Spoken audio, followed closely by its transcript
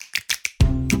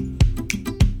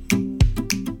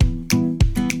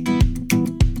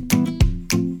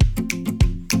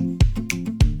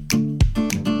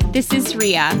This is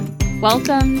Rhea.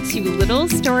 Welcome to Little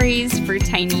Stories for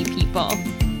Tiny People.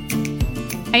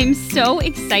 I'm so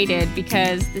excited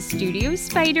because the studio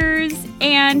spiders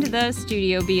and the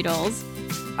studio beetles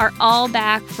are all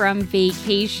back from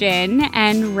vacation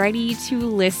and ready to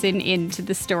listen into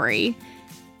the story.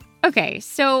 Okay,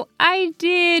 so I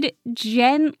did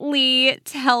gently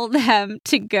tell them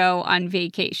to go on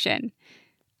vacation.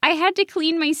 I had to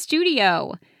clean my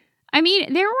studio. I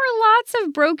mean, there were lots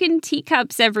of broken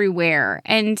teacups everywhere,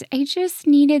 and I just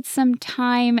needed some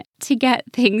time to get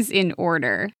things in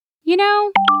order. You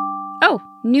know? Oh,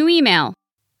 new email.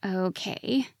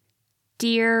 Okay.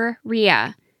 Dear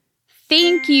Rhea,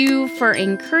 thank you for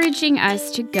encouraging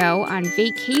us to go on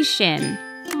vacation.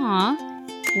 Aw.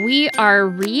 We are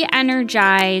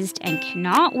re-energized and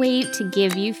cannot wait to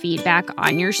give you feedback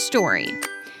on your story.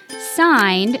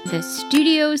 Signed, the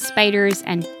Studio Spiders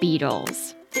and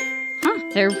Beetles.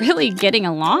 They're really getting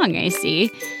along, I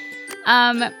see.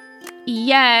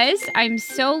 Yes, I'm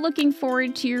so looking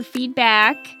forward to your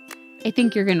feedback. I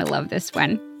think you're going to love this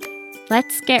one.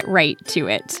 Let's get right to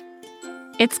it.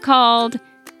 It's called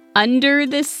Under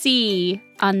the Sea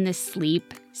on the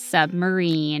Sleep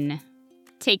Submarine.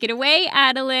 Take it away,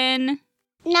 Adeline.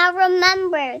 Now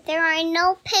remember, there are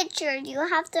no pictures. You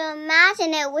have to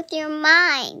imagine it with your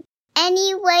mind.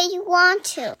 Any way you want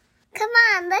to. Come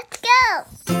on, let's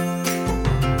go.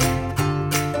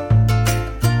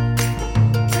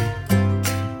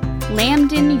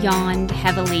 Lambden yawned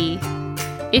heavily.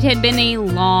 It had been a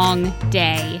long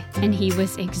day, and he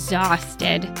was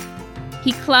exhausted.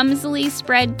 He clumsily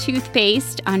spread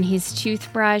toothpaste on his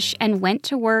toothbrush and went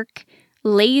to work,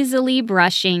 lazily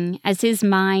brushing as his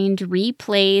mind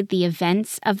replayed the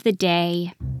events of the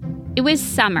day. It was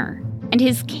summer, and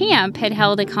his camp had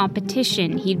held a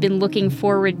competition he'd been looking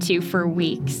forward to for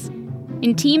weeks.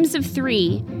 In teams of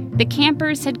 3, the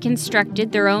campers had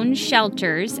constructed their own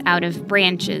shelters out of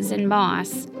branches and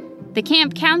moss. The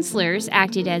camp counselors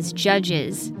acted as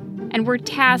judges and were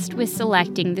tasked with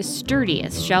selecting the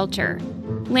sturdiest shelter.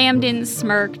 Lambden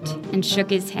smirked and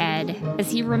shook his head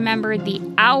as he remembered the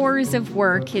hours of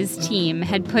work his team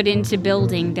had put into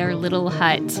building their little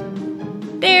hut.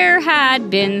 There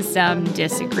had been some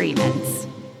disagreements.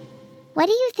 What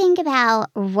do you think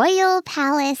about Royal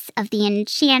Palace of the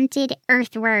Enchanted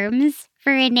Earthworms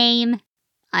for a name?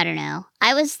 I don't know.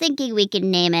 I was thinking we could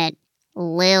name it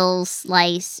Lil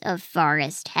Slice of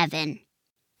Forest Heaven.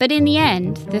 But in the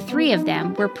end, the 3 of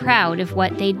them were proud of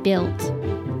what they'd built.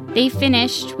 They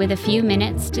finished with a few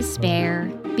minutes to spare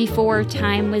before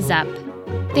time was up.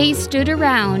 They stood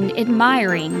around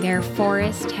admiring their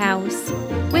forest house,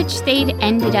 which they'd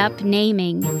ended up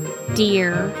naming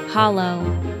Deer Hollow.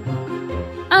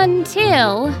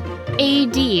 Until a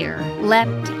deer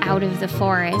leapt out of the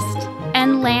forest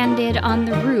and landed on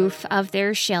the roof of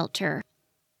their shelter.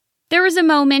 There was a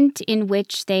moment in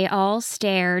which they all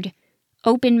stared,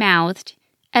 open-mouthed,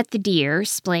 at the deer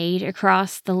splayed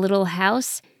across the little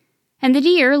house, and the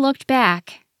deer looked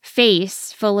back,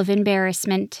 face full of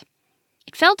embarrassment.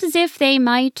 It felt as if they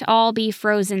might all be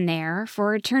frozen there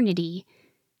for eternity.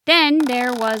 Then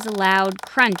there was a loud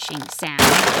crunching sound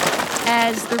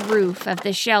as the roof of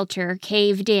the shelter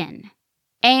caved in,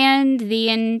 and the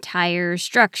entire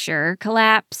structure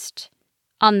collapsed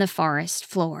on the forest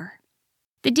floor.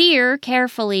 The deer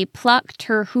carefully plucked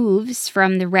her hooves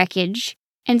from the wreckage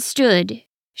and stood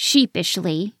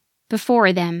sheepishly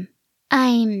before them.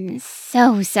 I'm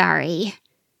so sorry.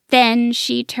 Then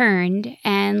she turned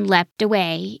and leapt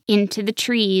away into the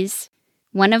trees.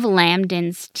 One of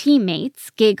Lambden's teammates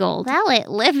giggled. Well, it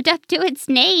lived up to its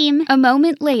name. A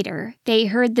moment later, they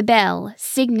heard the bell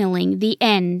signaling the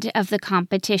end of the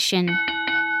competition.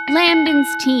 Lambden's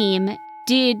team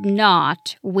did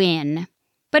not win,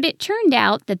 but it turned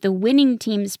out that the winning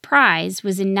team's prize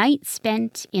was a night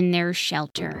spent in their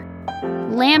shelter.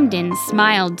 Lambden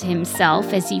smiled to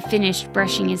himself as he finished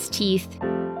brushing his teeth.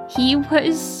 He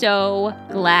was so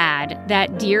glad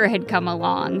that deer had come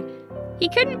along. He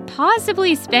couldn't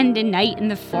possibly spend a night in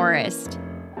the forest.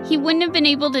 He wouldn't have been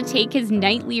able to take his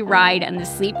nightly ride on the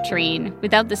sleep train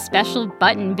without the special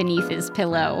button beneath his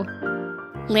pillow.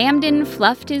 Lambden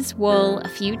fluffed his wool a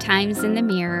few times in the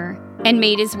mirror and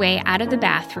made his way out of the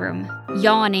bathroom,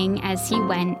 yawning as he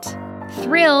went,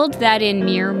 thrilled that in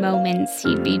mere moments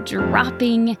he'd be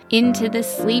dropping into the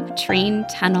sleep train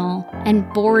tunnel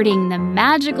and boarding the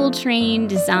magical train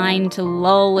designed to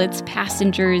lull its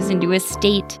passengers into a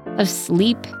state of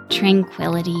sleep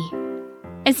tranquility.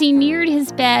 As he neared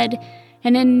his bed,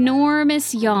 an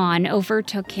enormous yawn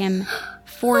overtook him,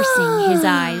 forcing his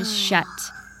eyes shut.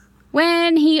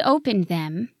 When he opened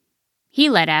them, he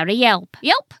let out a yelp.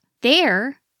 Yelp!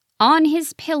 There, On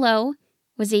his pillow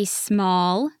was a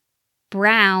small,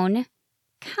 brown,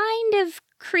 kind of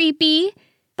creepy,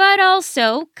 but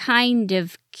also kind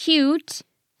of cute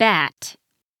bat.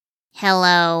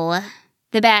 Hello,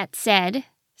 The bat said,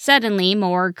 suddenly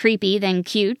more creepy than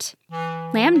cute.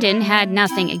 Lambden had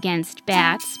nothing against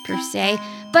bats, per se,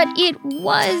 but it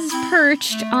was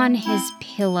perched on his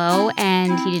pillow,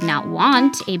 and he did not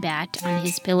want a bat on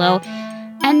his pillow.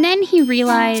 And then he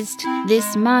realized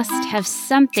this must have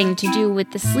something to do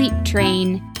with the sleep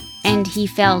train, and he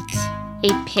felt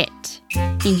a pit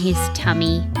in his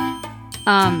tummy.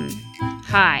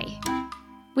 Hi.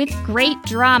 With great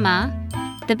drama,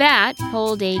 the bat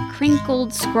pulled a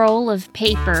crinkled scroll of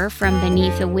paper from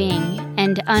beneath a wing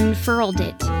and unfurled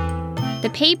it. The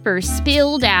paper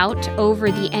spilled out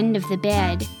over the end of the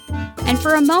bed, and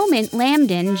for a moment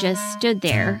Lambden just stood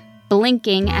there,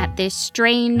 blinking at this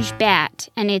strange bat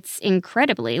and its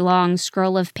incredibly long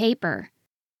scroll of paper.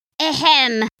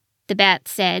 Ahem, The bat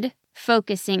said,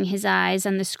 focusing his eyes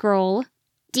on the scroll.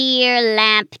 dear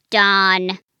Lamp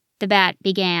Dawn. The bat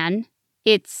began.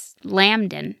 It's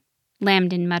Lambden,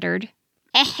 Lambden muttered.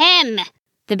 Ahem,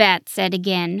 The bat said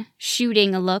again,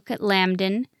 shooting a look at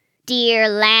Lambden. dear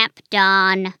Lamp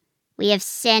Dawn. We have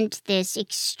sent this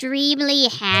extremely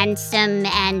handsome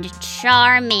and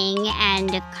charming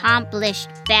and accomplished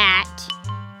bat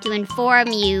to inform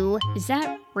you. Is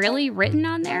that really written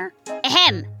on there?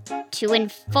 Ahem, to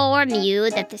inform you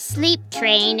that the sleep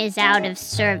train is out of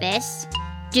service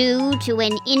due to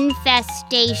an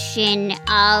infestation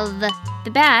of...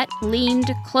 The bat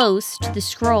leaned close to the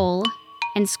scroll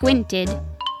and squinted,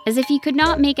 as if he could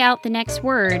not make out the next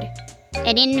word.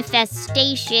 An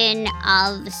infestation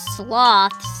of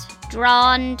sloths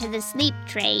drawn to the sleep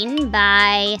train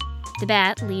by The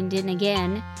bat leaned in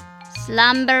again.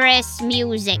 slumberous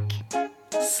music.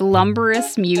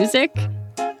 Slumberous music?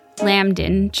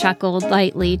 Lambden chuckled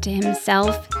lightly to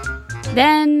himself,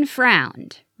 then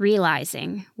frowned,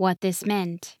 realizing what this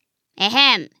meant.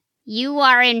 Ahem, you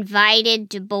are invited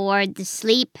to board the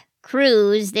sleep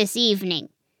cruise this evening.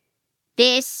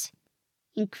 This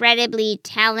incredibly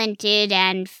talented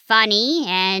and funny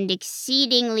and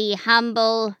exceedingly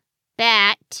humble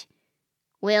bat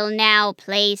will now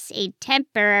place a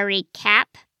temporary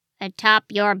cap atop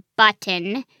your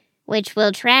button, which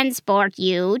will transport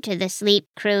you to the sleep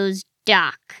cruise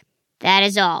dock. That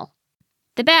is all.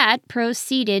 The bat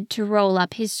proceeded to roll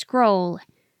up his scroll.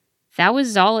 That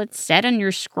was all it said on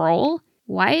your scroll?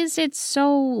 Why is it so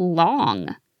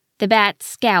long? The bat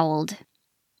scowled.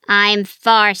 I'm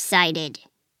farsighted.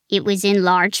 It was in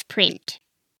large print.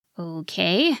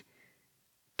 Okay.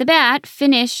 The bat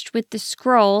finished with the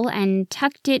scroll and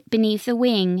tucked it beneath a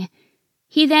wing.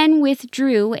 He then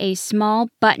withdrew a small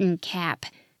button cap,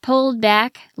 pulled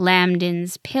back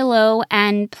Lambden's pillow,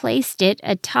 and placed it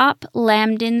atop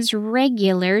Lambden's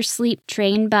regular sleep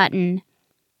train button.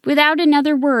 Without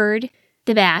another word,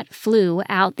 the bat flew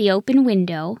out the open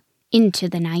window into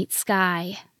the night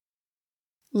sky.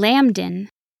 Lambden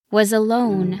was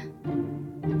alone.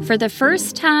 For the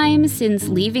first time since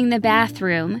leaving the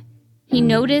bathroom, he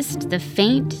noticed the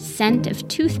faint scent of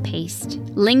toothpaste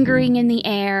lingering in the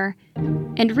air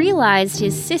and realized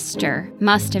his sister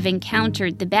must have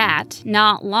encountered the bat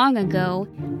not long ago,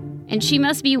 and she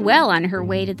must be well on her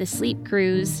way to the sleep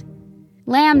cruise.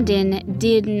 Lambden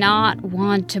did not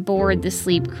want to board the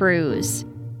sleep cruise.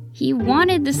 He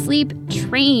wanted the sleep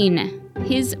train,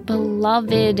 his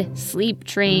beloved sleep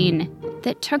train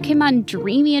that took him on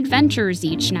dreamy adventures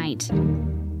each night.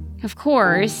 Of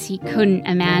course, he couldn't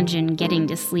imagine getting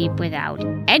to sleep without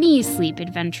any sleep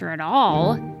adventure at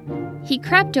all. He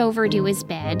crept over to his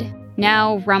bed,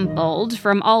 now rumpled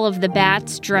from all of the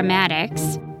bat's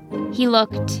dramatics. He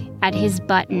looked at his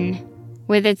button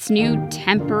with its new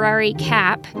temporary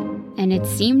cap, and it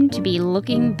seemed to be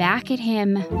looking back at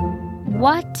him.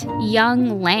 What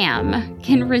young lamb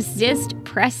can resist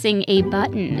pressing a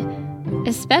button,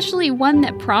 especially one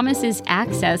that promises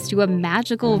access to a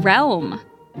magical realm?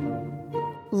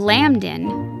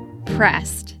 Lambden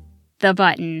pressed the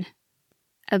button.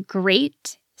 A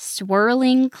great,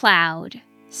 swirling cloud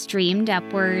streamed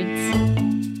upwards.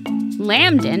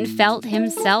 Lambden felt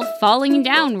himself falling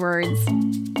downwards.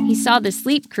 He saw the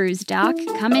sleep cruise dock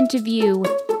come into view.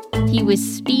 He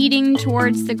was speeding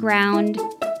towards the ground,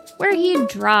 where he'd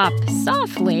drop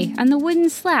softly on the wooden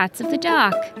slats of the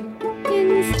dock.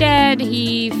 Instead,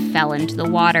 he fell into the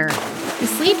water. The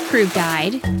sleep crew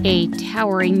guide, a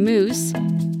towering moose,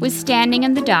 was standing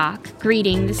on the dock,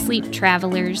 greeting the sleep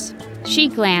travelers. She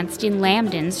glanced in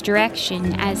Lambden's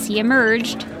direction as he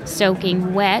emerged,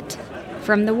 soaking wet,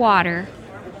 from the water.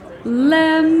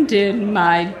 Lambden,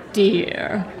 my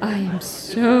dear, I am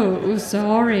so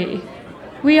sorry.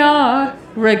 We are,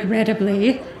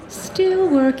 regrettably, still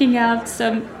working out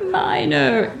some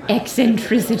minor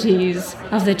eccentricities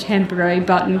of the temporary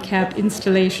button cap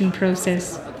installation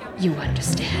process. You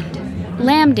understand.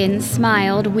 Lambden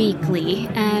smiled weakly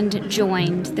and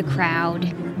joined the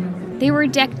crowd. They were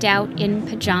decked out in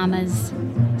pajamas.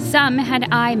 Some had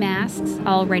eye masks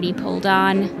already pulled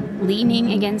on,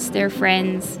 leaning against their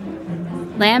friends.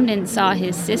 Lambden saw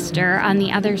his sister on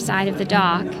the other side of the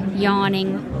dock,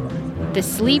 yawning. The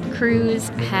sleep cruise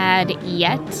had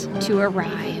yet to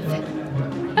arrive.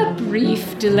 A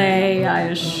brief delay, I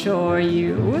assure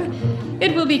you.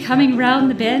 It will be coming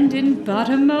round the bend in but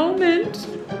a moment.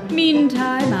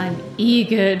 Meantime, I'm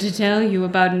eager to tell you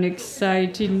about an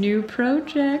exciting new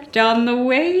project on the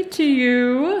way to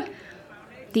you.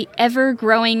 The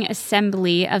ever-growing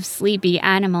assembly of sleepy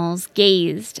animals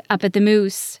gazed up at the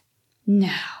moose.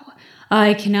 Now,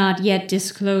 I cannot yet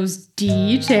disclose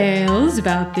details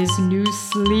about this new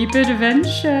sleep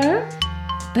adventure,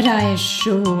 but I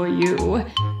assure you,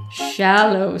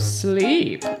 shallow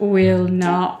sleep will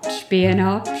not be an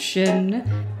option.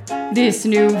 This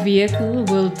new vehicle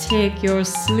will take your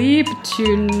sleep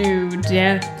to new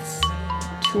depths.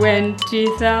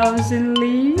 20,000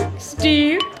 leagues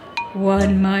deep,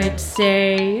 one might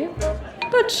say.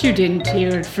 But you didn't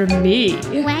hear it from me.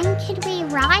 When could we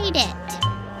ride it?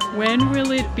 When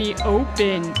will it be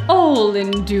open? All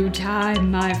in due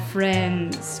time, my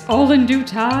friends. All in due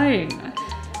time.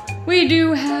 We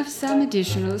do have some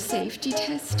additional safety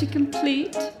tests to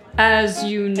complete. As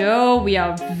you know, we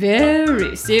are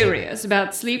very serious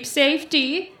about sleep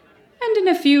safety. And in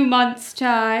a few months'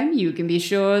 time, you can be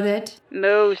sure that...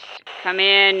 Moose, come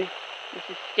in. This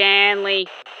is Stanley.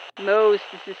 Moose,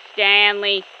 this is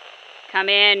Stanley. Come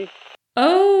in.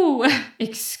 Oh,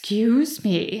 excuse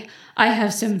me. I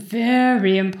have some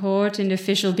very important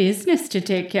official business to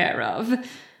take care of.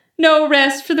 No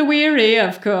rest for the weary,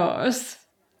 of course.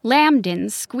 Lambden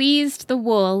squeezed the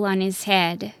wool on his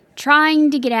head,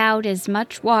 trying to get out as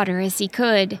much water as he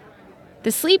could.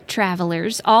 The sleep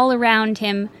travelers all around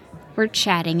him were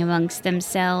chatting amongst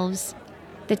themselves.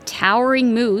 The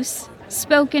towering moose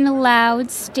spoke in a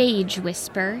loud stage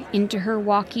whisper into her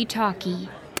walkie-talkie.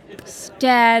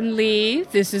 Stanley,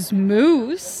 this is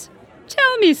Moose.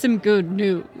 Tell me some good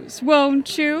news,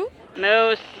 won't you?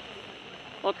 Moose,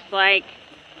 looks like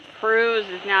cruise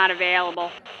is not available.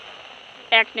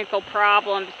 Technical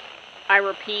problems. I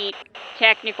repeat,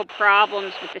 technical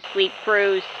problems with the sleep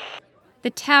cruise.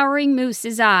 The towering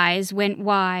moose's eyes went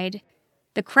wide.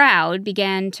 The crowd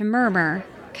began to murmur,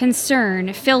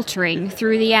 concern filtering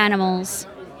through the animals.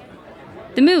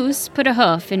 The moose put a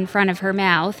hoof in front of her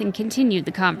mouth and continued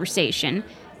the conversation,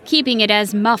 keeping it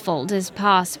as muffled as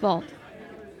possible.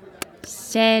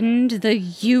 Send the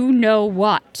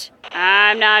you-know-what.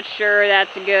 I'm not sure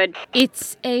that's a good...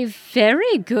 It's a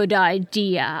very good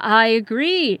idea, I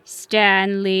agree,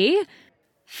 Stanley.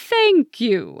 Thank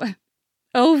you.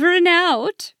 Over and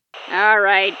out. All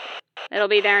right. It'll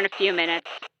be there in a few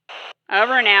minutes.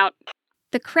 Over and out.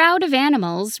 The crowd of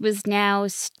animals was now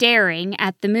staring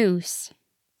at the moose.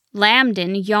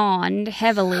 Lambden yawned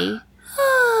heavily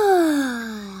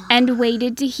and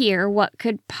waited to hear what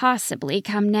could possibly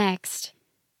come next.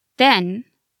 Then,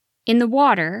 in the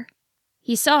water,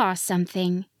 he saw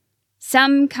something,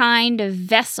 some kind of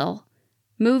vessel,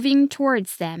 moving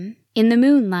towards them in the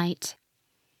moonlight.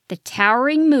 The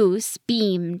towering moose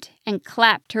beamed and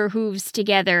clapped her hooves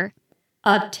together.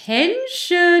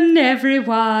 Attention,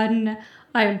 everyone!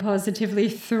 I am positively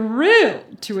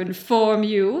thrilled to inform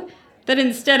you that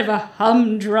instead of a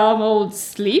humdrum old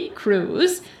sleep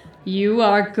cruise, you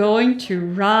are going to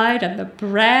ride on the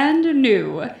brand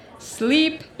new,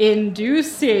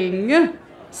 sleep-inducing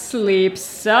Sleep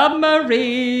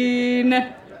Submarine.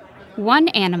 One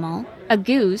animal, a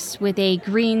goose with a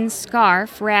green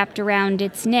scarf wrapped around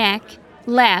its neck,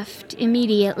 left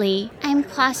immediately. I'm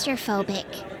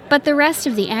claustrophobic. But the rest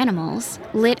of the animals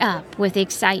lit up with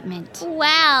excitement.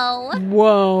 Wow.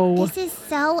 Whoa. This is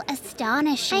so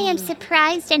astonishing. I am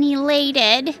surprised and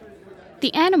elated.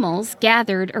 The animals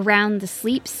gathered around the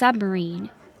sleep submarine,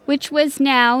 which was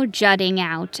now jutting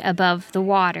out above the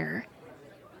water.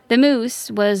 The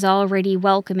moose was already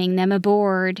welcoming them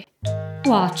aboard.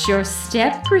 Watch your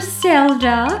step,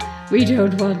 Griselda. We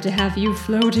don't want to have you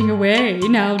floating away,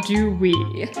 now do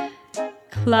we?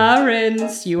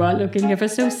 Clarence, you are looking ever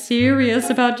so serious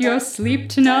about your sleep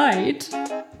tonight.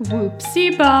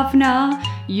 Whoopsie, Bovna,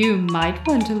 you might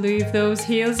want to leave those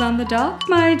heels on the dock,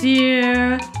 my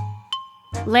dear.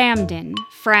 Lambden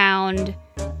frowned.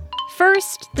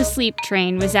 First, the sleep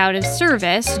train was out of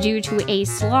service due to a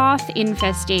sloth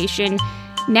infestation.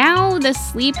 Now the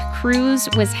sleep cruise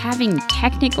was having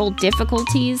technical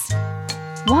difficulties.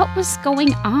 What was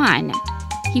going on?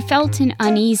 He felt an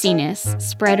uneasiness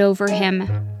spread over him.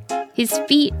 His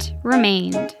feet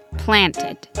remained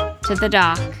planted to the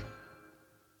dock.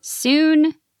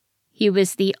 Soon, he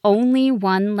was the only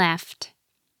one left.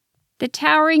 The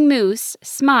towering moose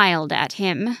smiled at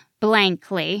him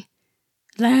blankly.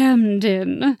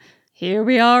 Lambden, here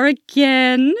we are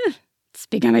again. It's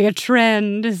becoming a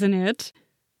trend, isn't it?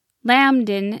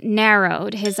 Lambden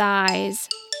narrowed his eyes.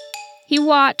 He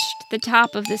watched the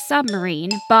top of the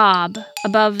submarine bob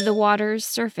above the water's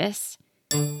surface.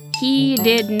 He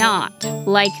did not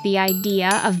like the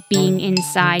idea of being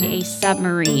inside a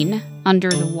submarine under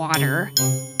the water.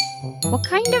 What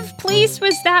kind of place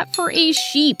was that for a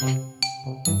sheep?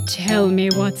 Tell me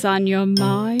what's on your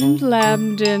mind,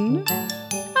 Lambden.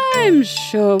 I'm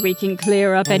sure we can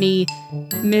clear up any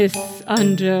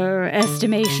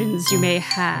underestimations you may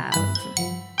have.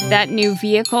 That new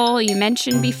vehicle you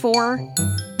mentioned before,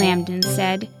 Lambden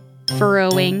said,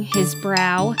 furrowing his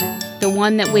brow. The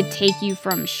one that would take you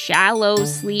from shallow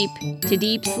sleep to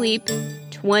deep sleep,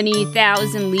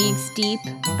 20,000 leagues deep,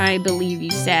 I believe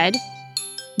you said.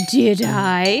 Did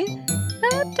I?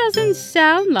 That doesn't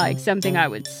sound like something I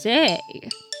would say.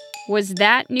 Was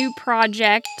that new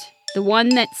project the one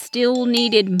that still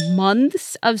needed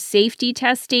months of safety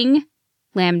testing?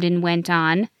 Lambden went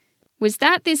on. Was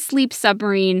that this sleep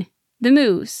submarine? The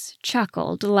moose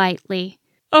chuckled lightly.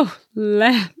 Oh,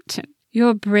 Lambden,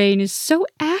 your brain is so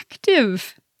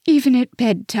active, even at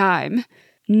bedtime.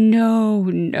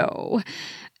 No.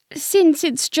 Since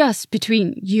it's just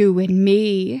between you and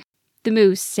me, the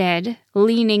moose said,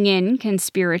 leaning in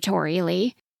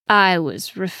conspiratorially, I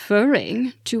was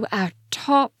referring to our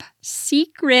top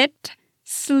secret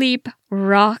sleep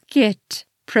rocket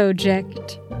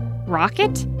project.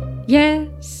 Rocket?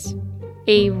 Yes.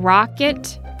 A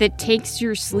rocket that takes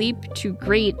your sleep to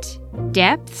great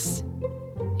depths?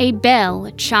 A bell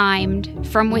chimed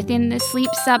from within the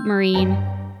sleep submarine.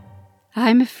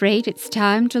 I'm afraid it's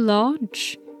time to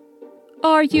launch.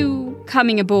 Are you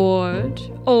coming aboard,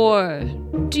 or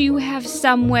do you have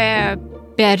somewhere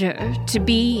better to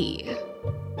be?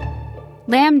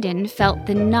 Lambden felt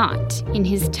the knot in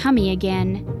his tummy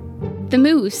again. The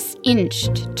moose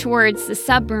inched towards the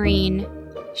submarine.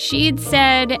 She'd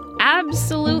said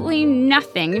absolutely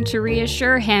nothing to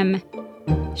reassure him.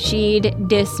 She'd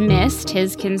dismissed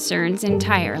his concerns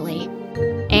entirely.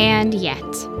 And yet,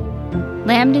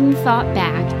 Lambden thought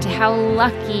back to how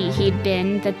lucky he'd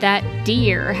been that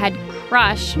deer had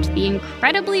crushed the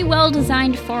incredibly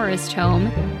well-designed forest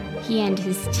home he and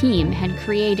his team had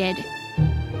created.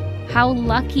 How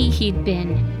lucky he'd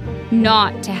been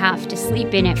not to have to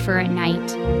sleep in it for a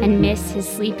night and miss his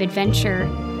sleep adventure.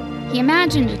 He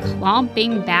imagined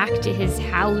clomping back to his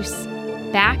house,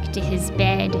 back to his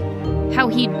bed, how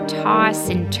he'd toss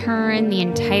and turn the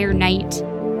entire night.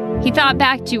 He thought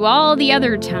back to all the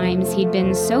other times he'd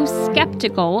been so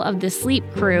skeptical of the sleep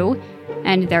crew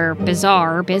and their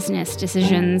bizarre business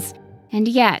decisions, and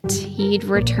yet he'd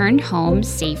returned home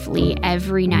safely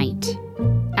every night,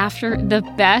 after the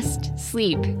best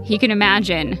sleep he could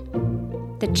imagine.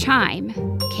 The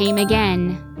chime came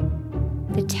again.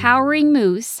 The towering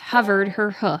moose hovered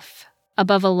her hoof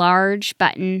above a large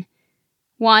button,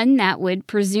 one that would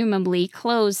presumably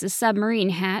close the submarine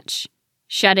hatch,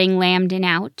 shutting Lambden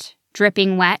out,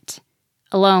 dripping wet,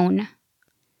 alone.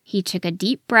 He took a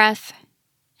deep breath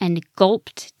and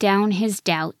gulped down his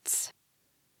doubts.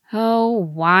 Oh,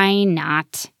 why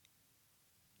not?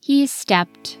 He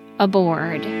stepped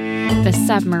aboard the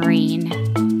submarine.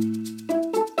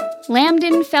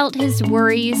 Lambden felt his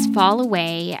worries fall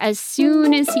away as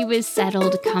soon as he was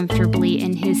settled comfortably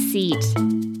in his seat.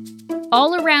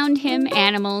 All around him,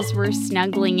 animals were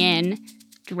snuggling in,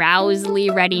 drowsily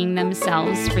readying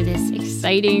themselves for this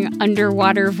exciting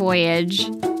underwater voyage.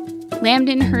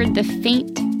 Lambden heard the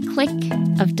faint click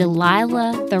of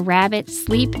Delilah the rabbit's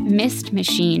sleep mist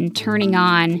machine turning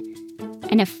on,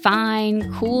 and a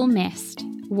fine, cool mist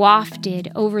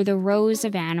wafted over the rows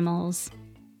of animals,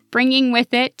 bringing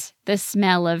with it the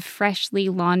smell of freshly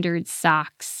laundered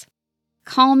socks.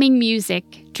 Calming music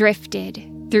drifted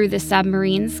through the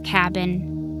submarine's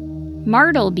cabin.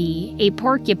 Martleby, a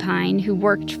porcupine who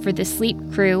worked for the sleep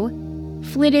crew,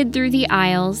 flitted through the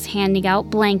aisles handing out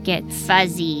blankets.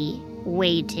 Fuzzy,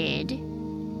 weighted,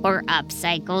 or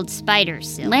upcycled spider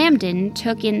silk. Lambden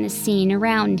took in the scene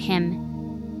around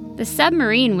him. The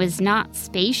submarine was not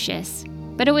spacious,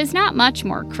 but it was not much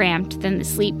more cramped than the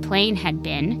sleep plane had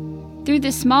been. Through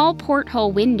the small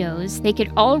porthole windows, they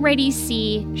could already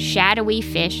see shadowy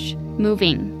fish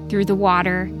moving through the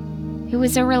water. It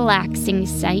was a relaxing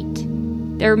sight,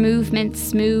 their movements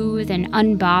smooth and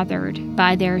unbothered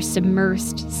by their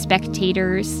submersed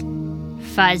spectators.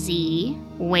 Fuzzy,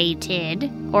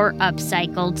 weighted, or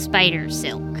upcycled spider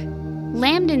silk.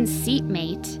 Lambden's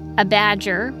seatmate, a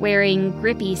badger wearing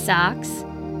grippy socks,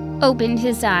 opened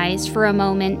his eyes for a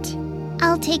moment.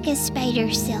 I'll take a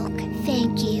spider silk,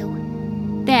 thank you.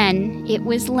 Then it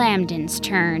was Lambden's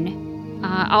turn.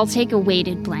 I'll take a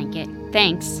weighted blanket,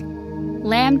 thanks.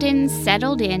 Lambden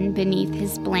settled in beneath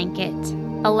his blanket,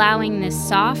 allowing the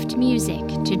soft music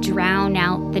to drown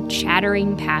out the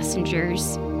chattering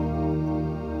passengers.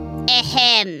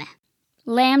 Ahem.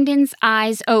 Lambden's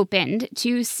eyes opened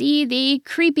to see the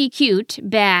creepy cute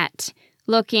bat,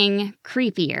 looking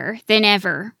creepier than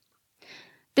ever.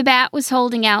 The bat was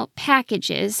holding out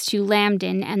packages to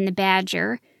Lambden and the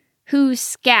badger, who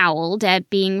scowled at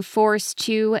being forced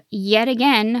to, yet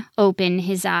again, open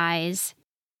his eyes.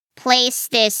 Place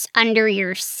this under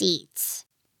your seats.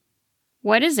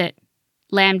 What is it?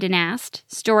 Lambden asked,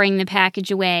 storing the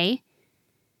package away.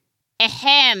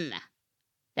 Ahem.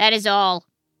 That is all.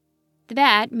 The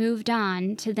bat moved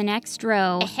on to the next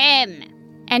row. Ahem.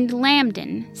 And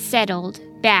Lambden settled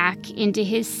back into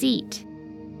his seat.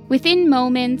 Within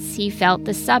moments, he felt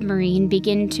the submarine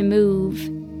begin to move.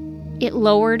 It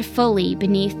lowered fully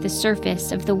beneath the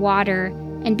surface of the water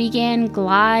and began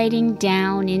gliding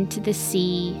down into the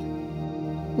sea.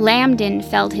 Lambden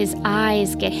felt his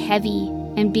eyes get heavy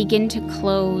and begin to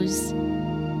close.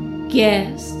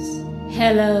 Guests,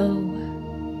 hello.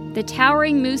 The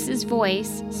towering moose's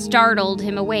voice startled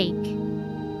him awake.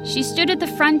 She stood at the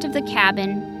front of the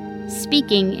cabin,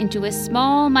 speaking into a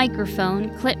small microphone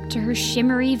clipped to her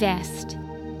shimmery vest.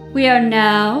 We are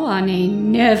now on a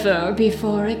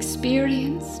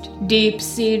never-before-experienced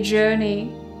deep-sea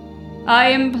journey.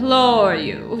 I implore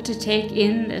you to take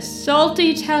in the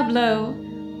salty tableau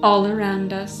all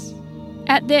around us.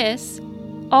 At this,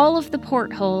 all of the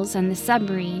portholes on the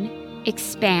submarine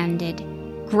expanded,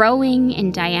 growing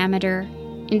in diameter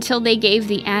until they gave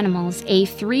the animals a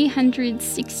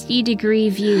 360-degree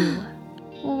view.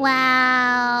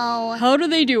 Wow. How do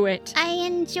they do it? I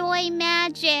enjoy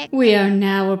magic. We are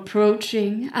now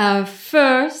approaching our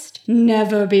first,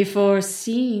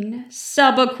 never-before-seen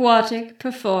subaquatic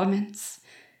performance.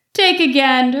 Take a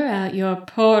gander out your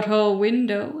porthole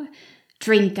window,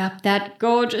 drink up that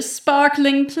gorgeous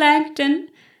sparkling plankton,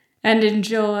 and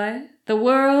enjoy the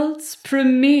world's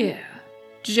premier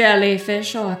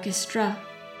jellyfish orchestra.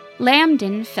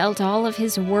 Lambden felt all of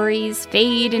his worries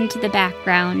fade into the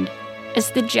background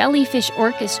as the jellyfish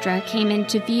orchestra came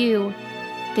into view.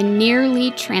 The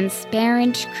nearly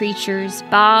transparent creatures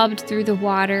bobbed through the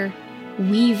water,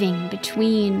 weaving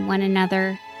between one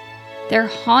another. Their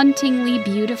hauntingly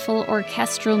beautiful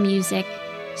orchestral music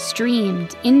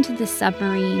streamed into the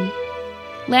submarine.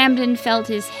 Lambden felt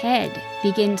his head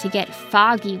begin to get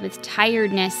foggy with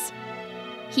tiredness.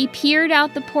 He peered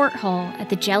out the porthole at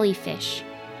the jellyfish,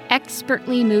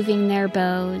 expertly moving their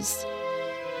bows.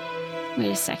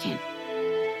 Wait a second.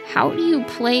 How do you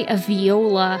play a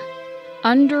viola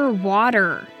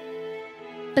underwater?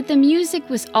 But the music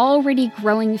was already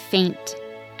growing faint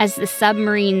as the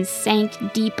submarine sank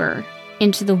deeper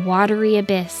into the watery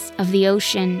abyss of the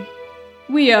ocean.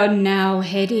 We are now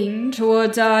heading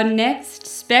towards our next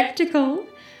spectacle,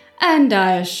 and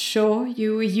I assure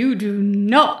you, you do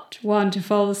not want to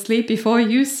fall asleep before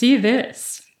you see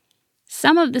this.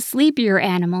 Some of the sleepier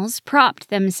animals propped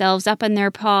themselves up on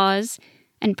their paws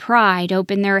and pried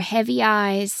open their heavy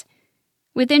eyes.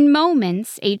 Within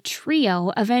moments, a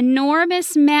trio of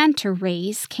enormous manta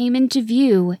rays came into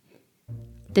view.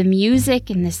 The music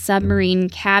in the submarine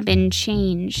cabin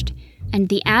changed, and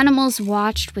the animals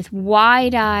watched with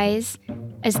wide eyes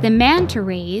as the manta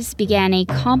rays began a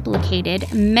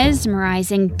complicated,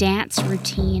 mesmerizing dance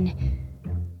routine.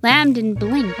 Lambden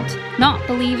blinked, not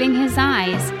believing his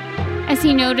eyes, as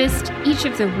he noticed each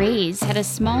of the rays had a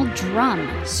small drum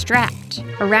strapped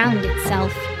around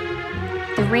itself.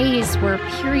 The rays were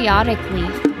periodically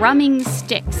thrumming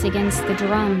sticks against the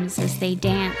drums as they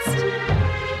danced.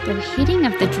 The hitting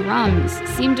of the drums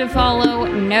seemed to follow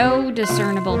no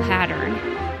discernible pattern.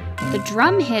 The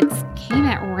drum hits came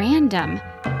at random,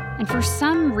 and for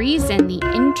some reason the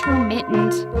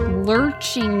intermittent,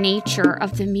 lurching nature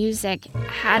of the music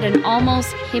had an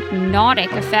almost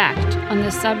hypnotic effect on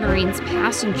the submarine's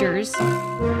passengers.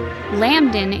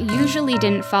 Lambden usually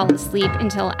didn't fall asleep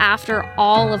until after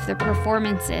all of the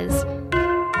performances,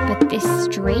 but this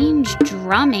strange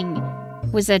drumming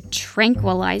was a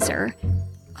tranquilizer,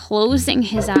 closing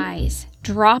his eyes,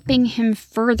 dropping him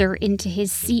further into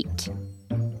his seat.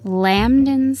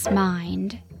 Lambden's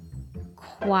mind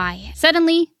quiet.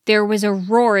 Suddenly, there was a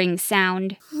roaring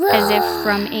sound, as if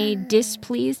from a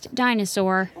displeased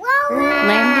dinosaur.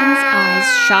 Lambden's eyes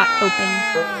shot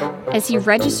open as he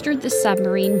registered the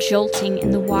submarine jolting in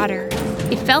the water.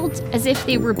 It felt as if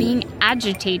they were being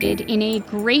agitated in a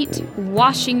great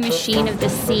washing machine of the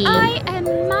sea. I am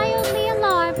mildly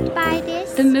alarmed by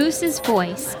this. The moose's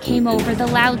voice came over the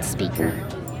loudspeaker.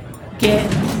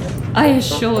 Guests, I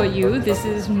assure you this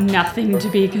is nothing to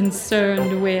be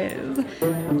concerned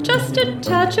with. Just a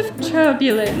touch of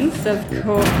turbulence, of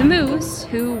course. The moose,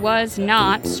 who was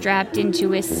not strapped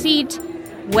into a seat,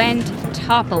 went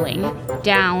toppling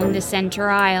down the center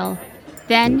aisle.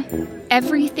 Then,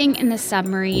 everything in the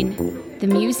submarine, the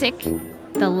music,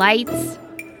 the lights,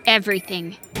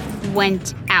 everything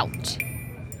went out.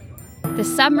 The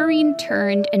submarine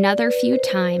turned another few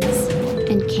times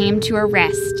and came to a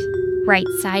rest, right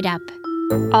side up.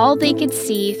 All they could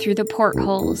see through the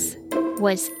portholes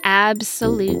was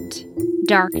absolute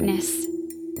darkness.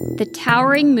 The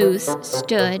towering moose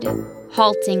stood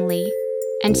haltingly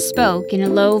and spoke in a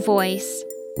low voice.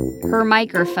 Her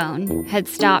microphone had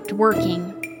stopped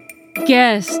working.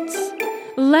 Guests,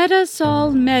 let us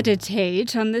all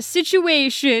meditate on the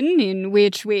situation in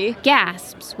which we...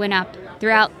 Gasps went up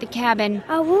throughout the cabin.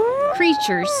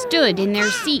 Creatures stood in their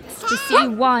seats to see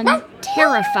one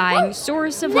terrifying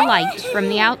source of light from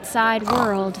the outside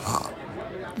world.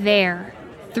 There,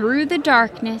 through the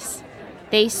darkness,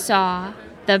 they saw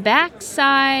the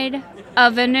backside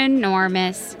of an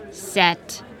enormous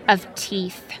set of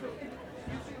teeth.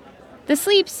 The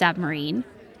sleep submarine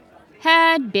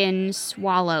had been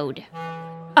swallowed.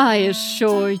 I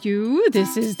assure you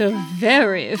this is the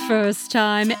very first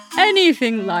time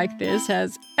anything like this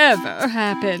has ever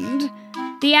happened.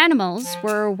 The animals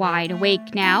were wide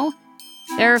awake now,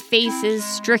 their faces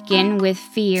stricken with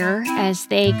fear as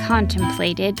they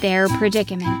contemplated their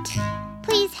predicament.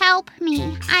 Please help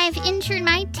me. I've injured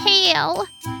my tail,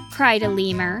 cried a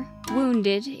lemur,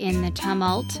 wounded in the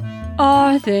tumult.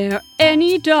 Are there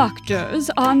any doctors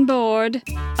on board?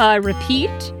 I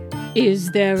repeat,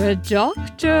 is there a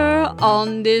doctor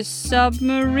on this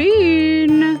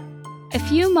submarine? A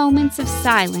few moments of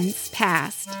silence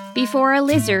passed before a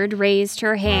lizard raised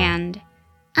her hand.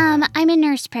 I'm a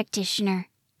nurse practitioner.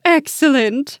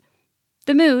 Excellent.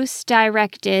 The moose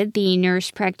directed the nurse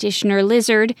practitioner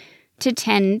lizard to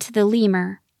tend to the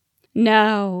lemur.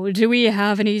 Now, do we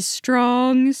have any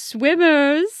strong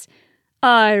swimmers?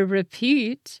 I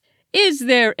repeat, is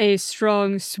there a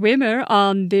strong swimmer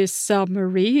on this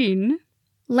submarine?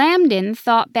 Lambden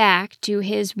thought back to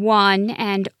his one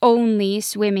and only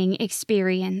swimming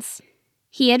experience.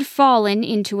 He had fallen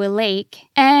into a lake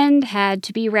and had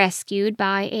to be rescued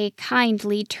by a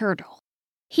kindly turtle.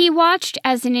 He watched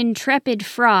as an intrepid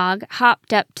frog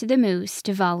hopped up to the moose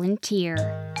to volunteer.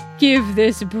 Give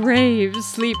this brave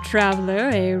sleep traveler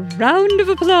a round of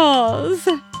applause.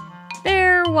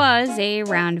 There was a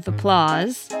round of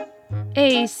applause.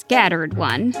 A scattered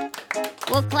one.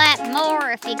 We'll clap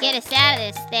more if you get us out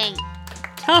of this thing.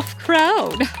 Tough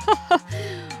crowd.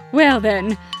 Well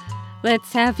then,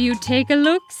 let's have you take a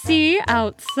look-see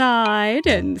outside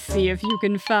and see if you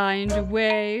can find a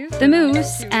way. The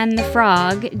moose and the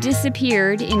frog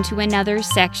disappeared into another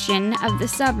section of the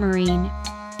submarine.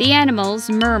 The animals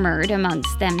murmured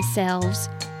amongst themselves,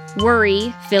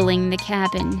 worry filling the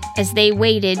cabin as they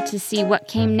waited to see what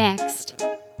came next.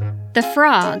 The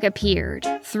frog appeared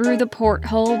through the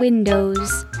porthole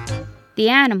windows. The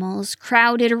animals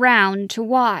crowded around to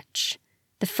watch.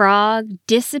 The frog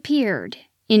disappeared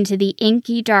into the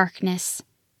inky darkness.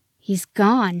 He's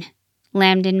gone,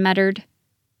 Lambden muttered.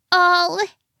 All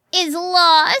is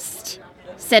lost,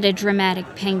 said a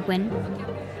dramatic penguin.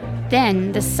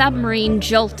 Then the submarine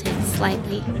jolted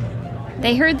slightly.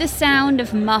 They heard the sound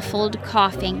of muffled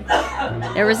coughing.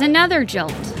 There was another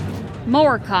jolt.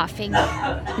 More coughing.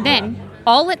 Then,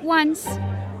 all at once,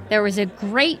 there was a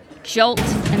great jolt,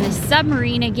 and the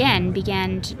submarine again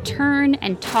began to turn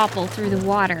and topple through the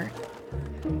water.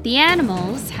 The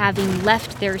animals, having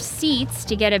left their seats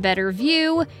to get a better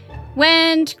view,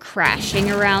 went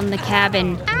crashing around the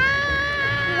cabin.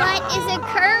 What is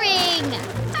occurring?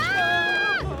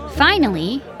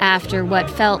 Finally, after what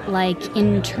felt like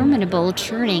interminable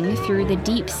churning through the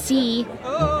deep sea,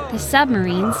 the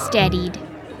submarine steadied.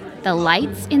 The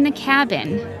lights in the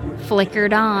cabin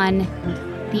flickered on.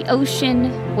 The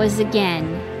ocean was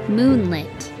again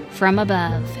moonlit from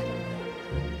above.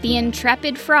 The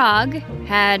intrepid frog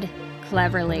had,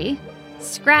 cleverly,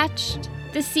 scratched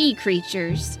the sea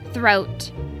creature's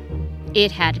throat.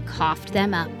 it had coughed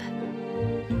them up.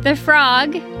 The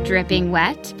frog, dripping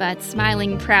wet but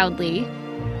smiling proudly,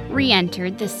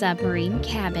 re-entered the submarine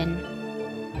cabin.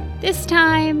 This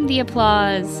time, the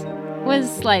applause was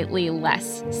slightly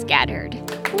less scattered.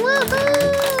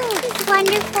 Woohoo! It's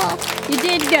wonderful. You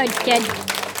did good, kid.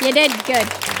 You did good.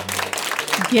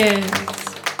 Yes.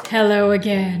 Hello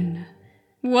again.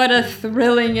 What a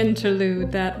thrilling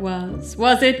interlude that was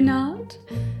it not?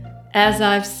 As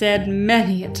I've said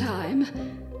many a time,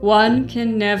 one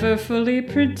can never fully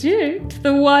predict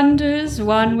the wonders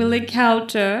one will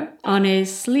encounter on a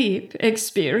sleep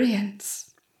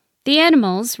experience. The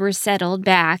animals were settled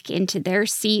back into their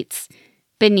seats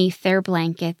beneath their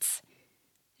blankets.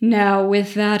 Now,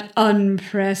 with that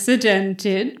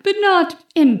unprecedented, but not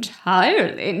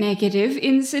entirely negative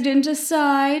incident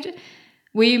aside,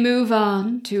 we move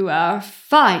on to our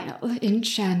final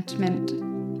enchantment.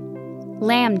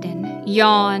 Lambden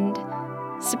yawned,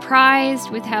 surprised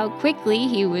with how quickly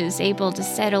he was able to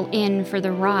settle in for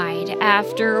the ride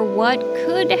after what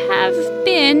could have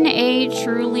been a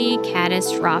truly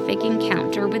catastrophic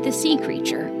encounter with a sea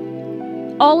creature.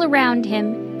 All around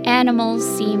him, animals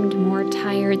seemed more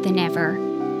tired than ever.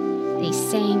 They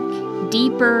sank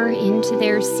deeper into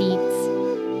their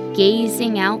seats,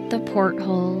 gazing out the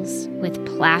portholes with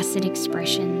placid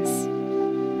expressions.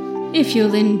 If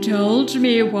you'll indulge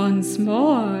me once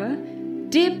more,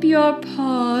 dip your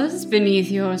paws beneath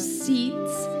your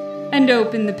seats and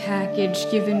open the package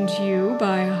given to you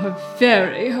by our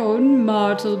very own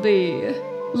Martleby.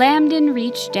 Lambden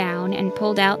reached down and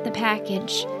pulled out the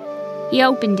package. He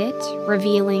opened it,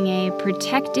 revealing a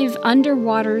protective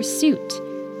underwater suit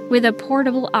with a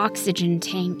portable oxygen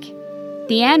tank.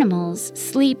 The animals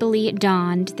sleepily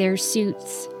donned their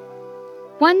suits.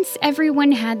 Once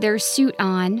everyone had their suit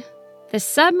on, the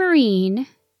submarine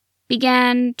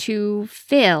began to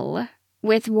fill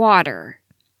with water.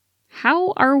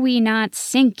 How are we not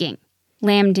sinking?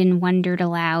 Lambden wondered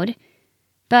aloud,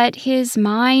 but his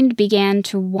mind began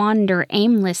to wander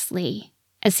aimlessly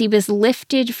as he was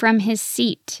lifted from his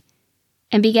seat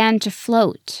and began to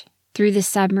float through the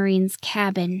submarine's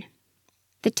cabin.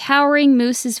 The towering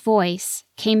moose's voice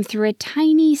came through a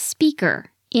tiny speaker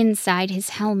inside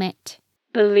his helmet.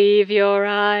 Believe your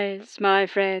eyes, my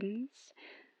friends.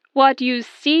 What you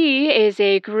see is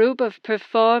a group of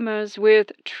performers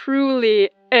with truly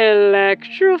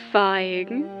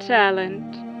electrifying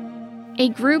talent. A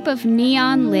group of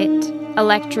neon-lit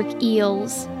electric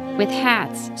eels with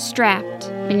hats strapped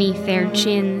beneath their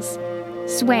chins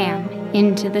swam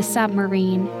into the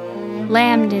submarine.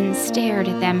 Lambden stared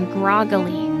at them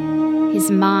groggily,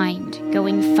 his mind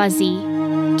going fuzzy.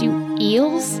 Do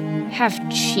eels have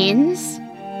chins?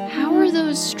 How are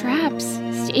those straps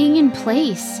staying in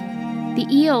place? The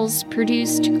eels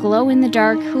produced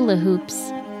glow-in-the-dark hula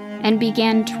hoops and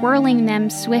began twirling them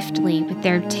swiftly with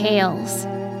their tails.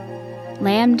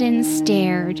 Lambden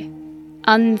stared,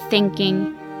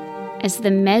 unthinking, as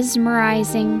the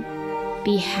mesmerizing,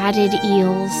 beheaded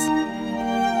eels,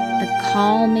 the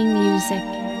calming music,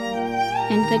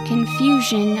 and the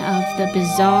confusion of the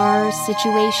bizarre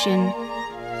situation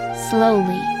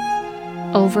slowly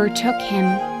overtook him.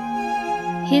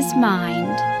 His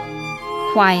mind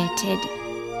quieted.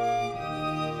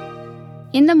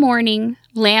 In the morning,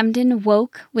 Lambden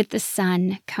woke with the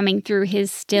sun coming through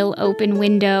his still open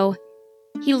window.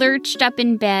 He lurched up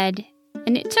in bed,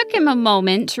 and it took him a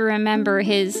moment to remember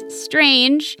his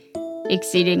strange,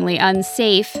 exceedingly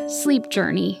unsafe sleep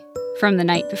journey from the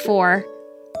night before.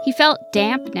 He felt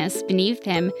dampness beneath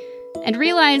him and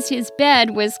realized his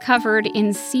bed was covered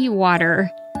in seawater.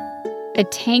 A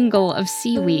tangle of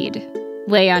seaweed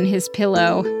lay on his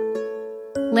pillow.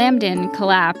 Lambden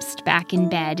collapsed back in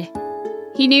bed.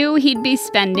 He knew he'd be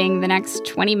spending the next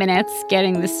 20 minutes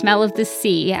getting the smell of the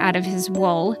sea out of his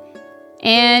wool,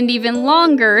 and even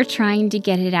longer trying to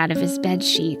get it out of his bed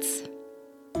sheets.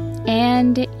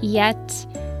 And yet,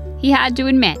 he had to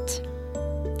admit,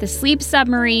 the sleep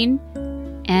submarine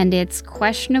and its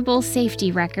questionable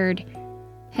safety record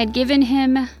had given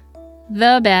him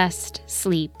the best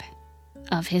sleep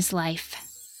of his life.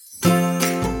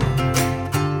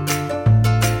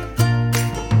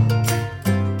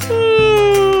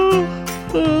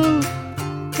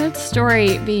 That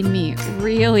story made me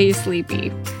really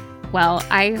sleepy. Well,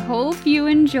 I hope you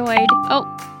enjoyed...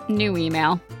 Oh, new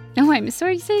email. Oh, I'm so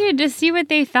excited to see what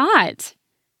they thought.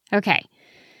 Okay.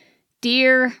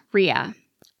 Dear Rhea,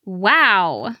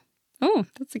 wow. Oh,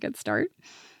 that's a good start.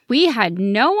 We had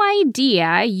no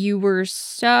idea you were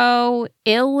so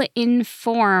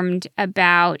ill-informed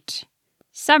about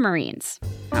submarines.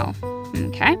 Oh,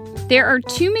 okay. There are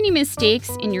too many mistakes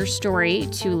in your story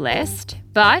to list,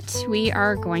 but we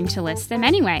are going to list them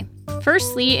anyway.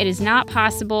 Firstly, it is not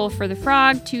possible for the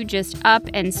frog to just up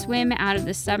and swim out of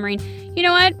the submarine. You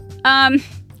know what? I'm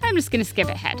just going to skip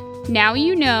ahead. Now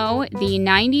you know the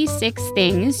 96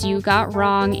 things you got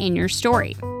wrong in your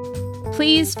story.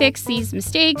 Please fix these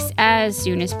mistakes as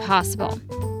soon as possible.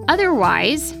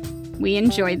 Otherwise, we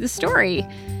enjoyed the story.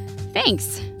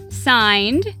 Thanks.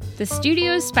 Signed, the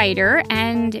Studio Spider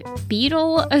and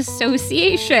Beetle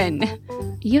Association.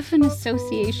 You have an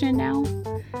association now?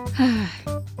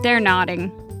 They're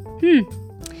nodding.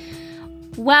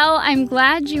 Well, I'm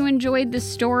glad you enjoyed the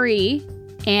story,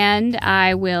 and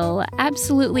I will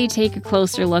absolutely take a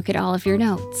closer look at all of your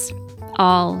notes.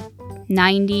 All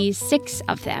 96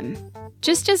 of them.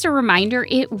 Just as a reminder,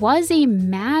 it was a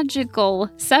magical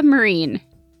submarine.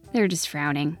 They're just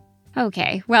frowning.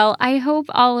 Okay, well, I hope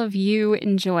all of you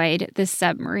enjoyed the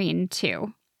submarine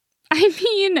too. I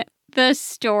mean, the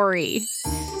story.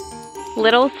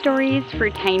 Little Stories for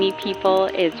Tiny People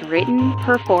is written,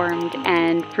 performed,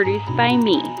 and produced by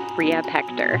me, Rhea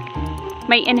Pector.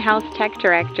 My in-house tech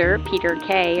director, Peter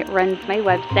Kay, runs my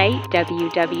website,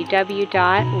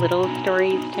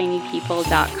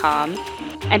 www.littlestoriestinypeople.com,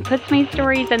 and puts my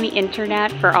stories on the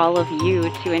internet for all of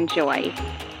you to enjoy.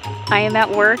 I am at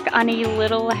work on a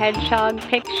little hedgehog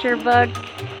picture book.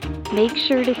 Make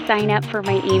sure to sign up for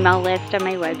my email list on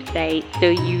my website so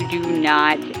you do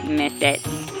not miss it.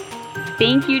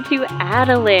 Thank you to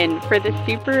Adeline for the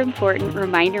super important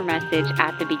reminder message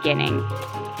at the beginning.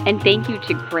 And thank you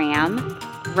to Graham,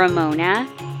 Ramona,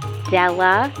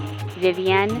 Della,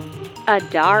 Vivian,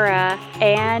 Adara,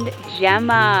 and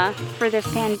Gemma for the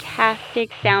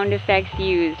fantastic sound effects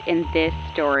used in this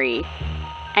story.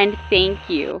 And thank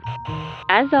you,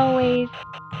 as always,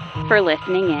 for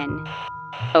listening in.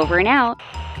 Over and out.